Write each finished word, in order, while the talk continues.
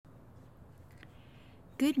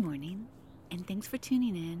Good morning, and thanks for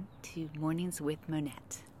tuning in to Mornings with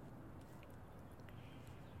Monette.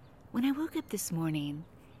 When I woke up this morning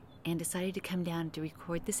and decided to come down to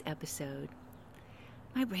record this episode,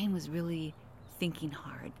 my brain was really thinking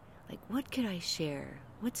hard. Like, what could I share?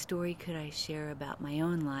 What story could I share about my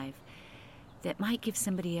own life that might give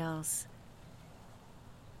somebody else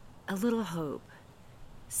a little hope,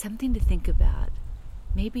 something to think about?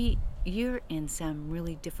 Maybe you're in some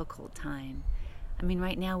really difficult time. I mean,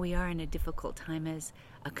 right now we are in a difficult time as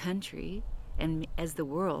a country and as the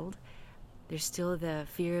world. There's still the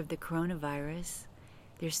fear of the coronavirus.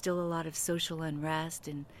 There's still a lot of social unrest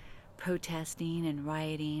and protesting and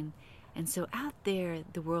rioting. And so out there,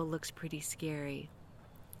 the world looks pretty scary.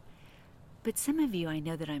 But some of you I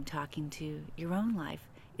know that I'm talking to, your own life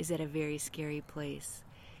is at a very scary place.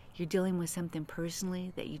 You're dealing with something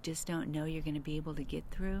personally that you just don't know you're going to be able to get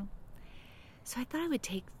through. So I thought I would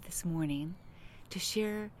take this morning to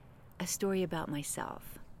share a story about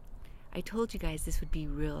myself. I told you guys this would be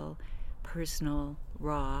real, personal,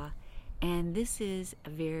 raw, and this is a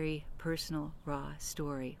very personal, raw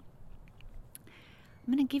story.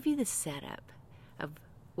 I'm going to give you the setup of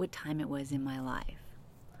what time it was in my life.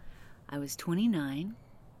 I was 29.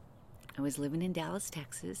 I was living in Dallas,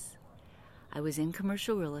 Texas. I was in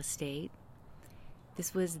commercial real estate.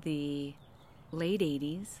 This was the late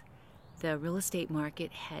 80s. The real estate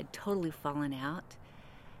market had totally fallen out.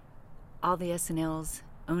 All the S&Ls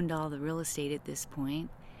owned all the real estate at this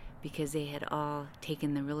point because they had all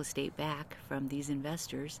taken the real estate back from these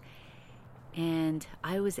investors. And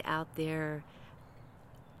I was out there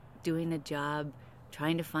doing a job,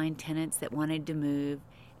 trying to find tenants that wanted to move,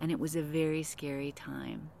 and it was a very scary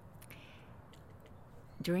time.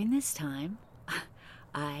 During this time,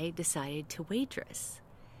 I decided to waitress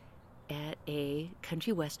at a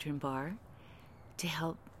country western bar to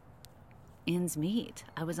help ends meet.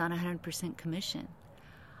 I was on 100% commission.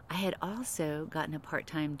 I had also gotten a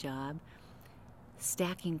part-time job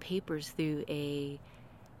stacking papers through an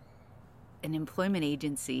employment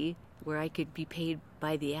agency where I could be paid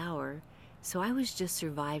by the hour. So I was just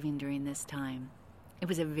surviving during this time. It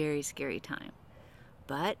was a very scary time.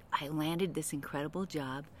 But I landed this incredible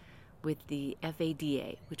job with the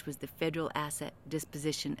FADA, which was the Federal Asset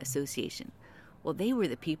Disposition Association. Well, they were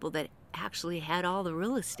the people that actually had all the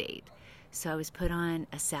real estate. So I was put on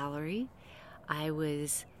a salary. I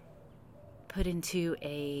was put into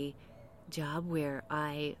a job where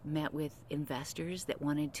I met with investors that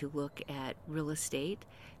wanted to look at real estate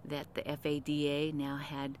that the FADA now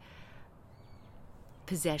had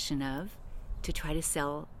possession of to try to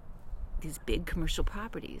sell these big commercial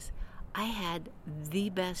properties. I had the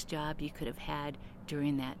best job you could have had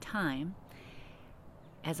during that time,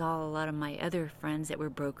 as a lot of my other friends that were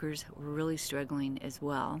brokers were really struggling as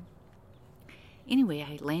well. Anyway,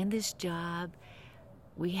 I landed this job.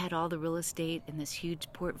 We had all the real estate in this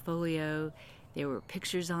huge portfolio. There were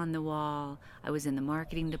pictures on the wall. I was in the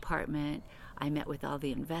marketing department. I met with all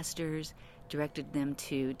the investors, directed them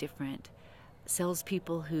to different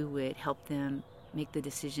salespeople who would help them make the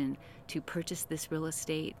decision to purchase this real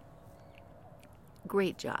estate.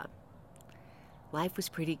 Great job. Life was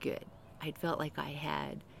pretty good. I felt like I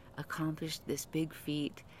had accomplished this big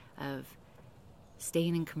feat of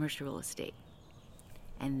staying in commercial real estate.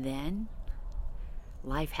 And then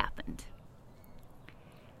life happened.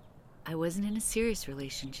 I wasn't in a serious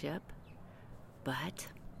relationship, but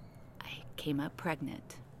I came up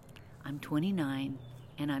pregnant. I'm 29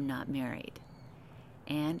 and I'm not married.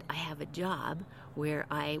 And I have a job where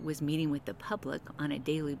I was meeting with the public on a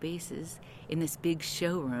daily basis in this big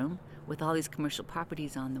showroom with all these commercial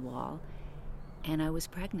properties on the wall, and I was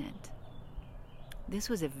pregnant. This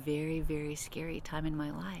was a very, very scary time in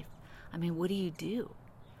my life. I mean, what do you do?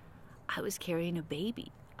 I was carrying a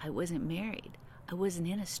baby. I wasn't married. I wasn't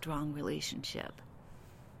in a strong relationship.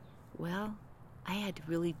 Well, I had to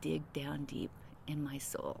really dig down deep in my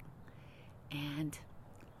soul, and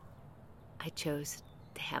I chose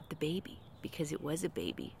to have the baby because it was a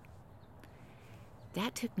baby.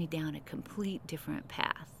 That took me down a complete different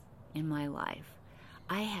path in my life.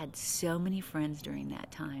 I had so many friends during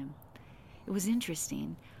that time. It was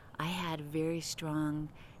interesting. I had a very strong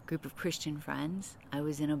group of Christian friends. I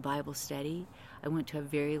was in a Bible study. I went to a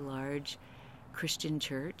very large Christian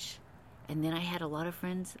church. And then I had a lot of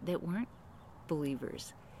friends that weren't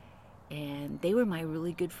believers. And they were my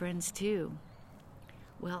really good friends too.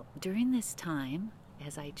 Well, during this time,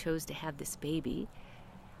 as I chose to have this baby,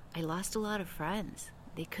 I lost a lot of friends.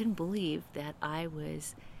 They couldn't believe that I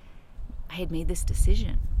had made this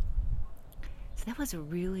decision. So that was a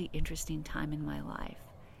really interesting time in my life.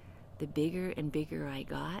 The bigger and bigger I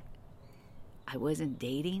got, I wasn't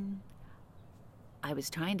dating. I was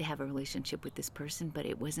trying to have a relationship with this person, but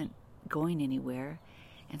it wasn't going anywhere.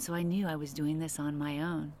 And so I knew I was doing this on my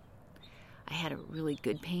own. I had a really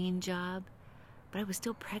good paying job, but I was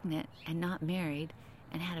still pregnant and not married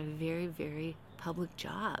and had a very, very public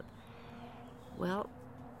job. Well,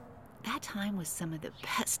 that time was some of the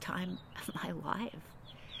best time of my life.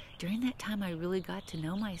 During that time, I really got to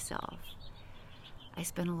know myself. I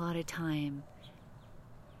spent a lot of time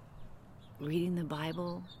reading the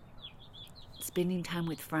Bible, spending time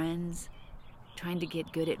with friends, trying to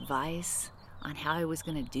get good advice on how I was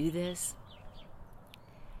going to do this.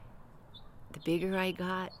 The bigger I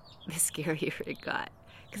got, the scarier it got.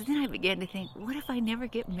 Because then I began to think, what if I never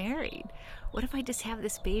get married? What if I just have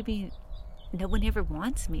this baby and no one ever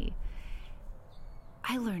wants me?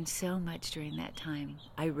 I learned so much during that time.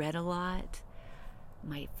 I read a lot.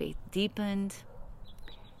 My faith deepened.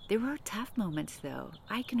 There were tough moments, though.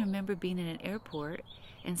 I can remember being in an airport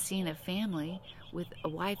and seeing a family with a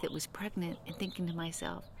wife that was pregnant and thinking to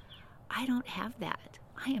myself, I don't have that.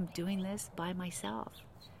 I am doing this by myself.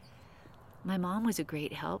 My mom was a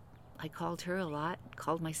great help. I called her a lot,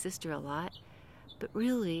 called my sister a lot, but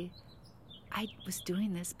really, I was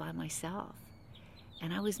doing this by myself,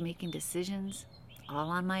 and I was making decisions all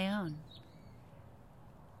on my own.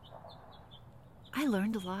 I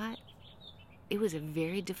learned a lot. It was a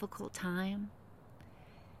very difficult time,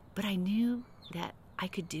 but I knew that I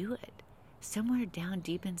could do it. Somewhere down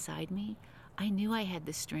deep inside me, I knew I had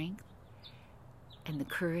the strength and the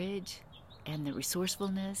courage and the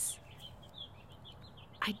resourcefulness.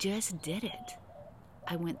 I just did it.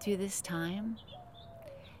 I went through this time,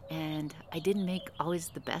 and I didn't make always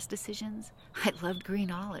the best decisions. I loved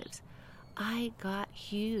green olives. I got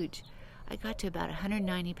huge. I got to about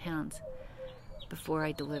 190 pounds before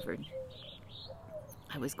I delivered.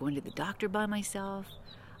 I was going to the doctor by myself.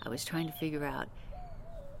 I was trying to figure out,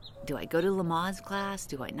 do I go to Lamaze class?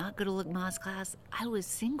 Do I not go to Lamaze class? I was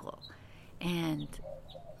single. And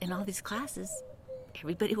in all these classes,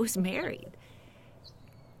 everybody was married.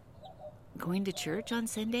 Going to church on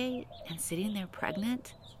Sunday and sitting there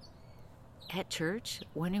pregnant at church,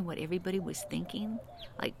 wondering what everybody was thinking.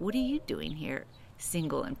 Like, what are you doing here,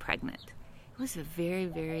 single and pregnant? It was a very,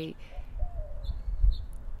 very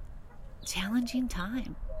challenging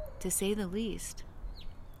time, to say the least.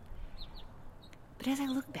 But as I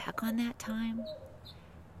look back on that time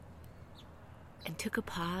and took a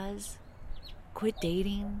pause, quit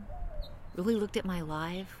dating, really looked at my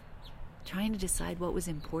life, trying to decide what was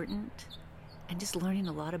important, and just learning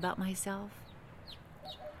a lot about myself,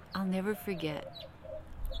 I'll never forget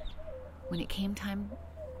when it came time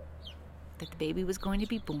that the baby was going to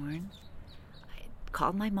be born. I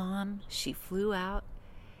called my mom. She flew out,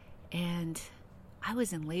 and I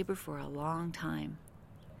was in labor for a long time.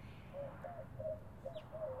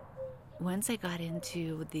 Once I got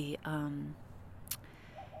into the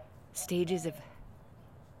stages of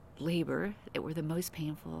labor that were the most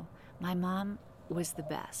painful, my mom was the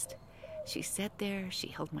best. She sat there, she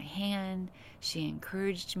held my hand, she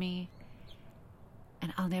encouraged me,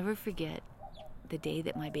 and I'll never forget the day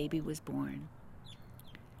that my baby was born.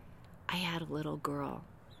 I had a little girl,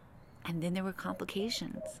 and then there were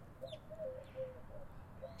complications.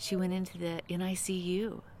 She went into the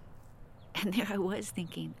NICU, and there I was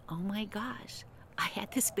thinking, oh my gosh, I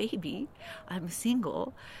had this baby, I'm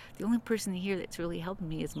single, the only person here that's really helping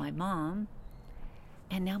me is my mom,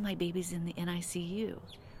 and now my baby's in the NICU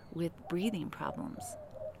with breathing problems.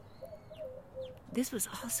 This was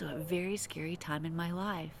also a very scary time in my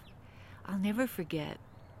life. I'll never forget,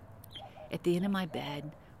 at the end of my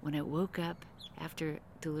bed, when I woke up after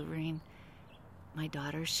delivering my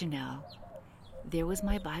daughter Chanel, there was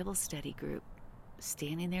my Bible study group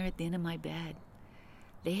standing there at the end of my bed.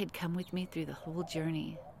 They had come with me through the whole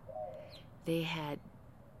journey. They had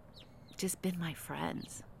just been my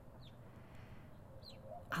friends.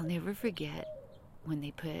 I'll never forget when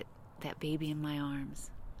they put that baby in my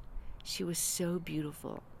arms. She was so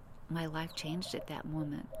beautiful. My life changed at that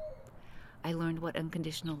moment. I learned what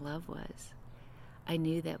unconditional love was. I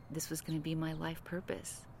knew that this was going to be my life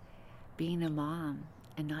purpose, being a mom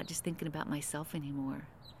and not just thinking about myself anymore.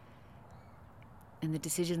 And the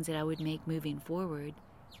decisions that I would make moving forward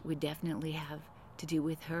would definitely have to do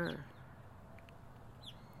with her.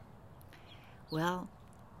 Well,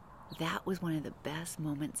 that was one of the best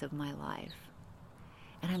moments of my life.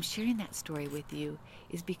 And I'm sharing that story with you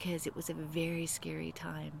is because it was a very scary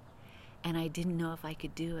time, and I didn't know if I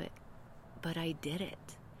could do it, but I did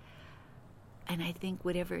it. And I think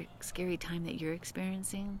whatever scary time that you're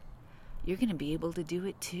experiencing, you're going to be able to do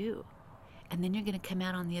it too. And then you're going to come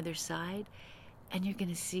out on the other side, and you're going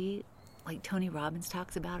to see like Tony Robbins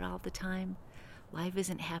talks about all the time, life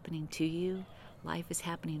isn't happening to you, life is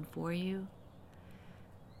happening for you.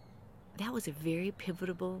 That was a very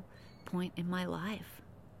pivotal point in my life,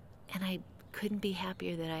 and I couldn't be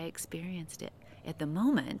happier that I experienced it. At the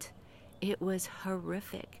moment, it was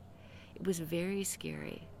horrific. It was very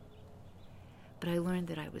scary. But I learned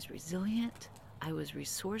that I was resilient, I was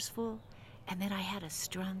resourceful, and that I had a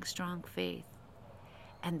strong, strong faith.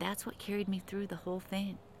 And that's what carried me through the whole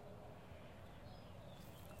thing.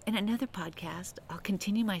 In another podcast, I'll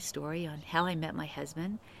continue my story on how I met my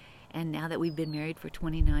husband, and now that we've been married for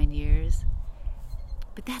 29 years.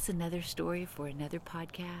 But that's another story for another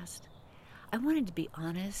podcast. I wanted to be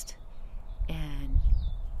honest, and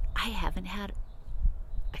I haven't had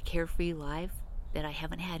a carefree life, that I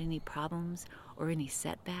haven't had any problems or any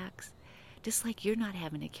setbacks. Just like you're not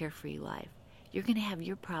having a carefree life. You're going to have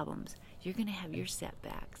your problems. You're going to have your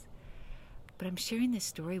setbacks. But I'm sharing this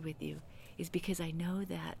story with you is because I know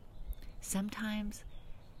that sometimes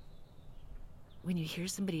when you hear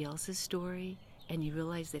somebody else's story and you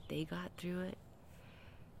realize that they got through it,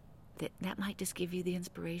 that might just give you the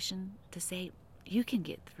inspiration to say, you can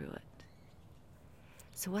get through it.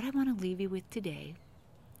 So what I want to leave you with today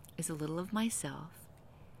is a little of myself.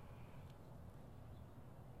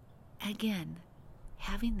 Again,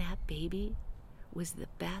 having that baby was the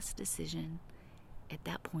best decision at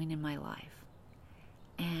that point in my life.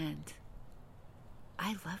 And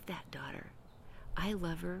I love that daughter. I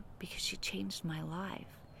love her because she changed my life.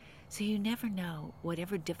 So you never know,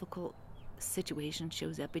 whatever difficult situation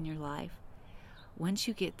shows up in your life, once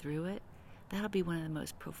you get through it, that'll be one of the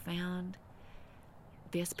most profound,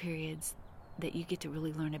 best periods that you get to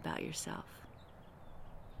really learn about yourself.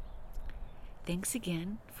 Thanks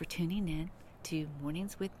again for tuning in to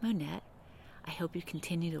Mornings with Monette. I hope you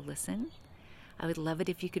continue to listen. I would love it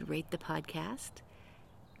if you could rate the podcast,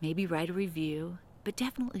 maybe write a review, but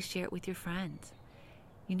definitely share it with your friends.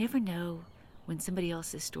 You never know when somebody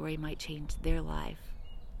else's story might change their life.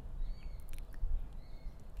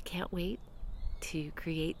 Can't wait to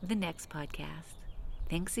create the next podcast.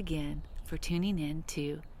 Thanks again for tuning in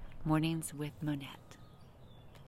to Mornings with Monette.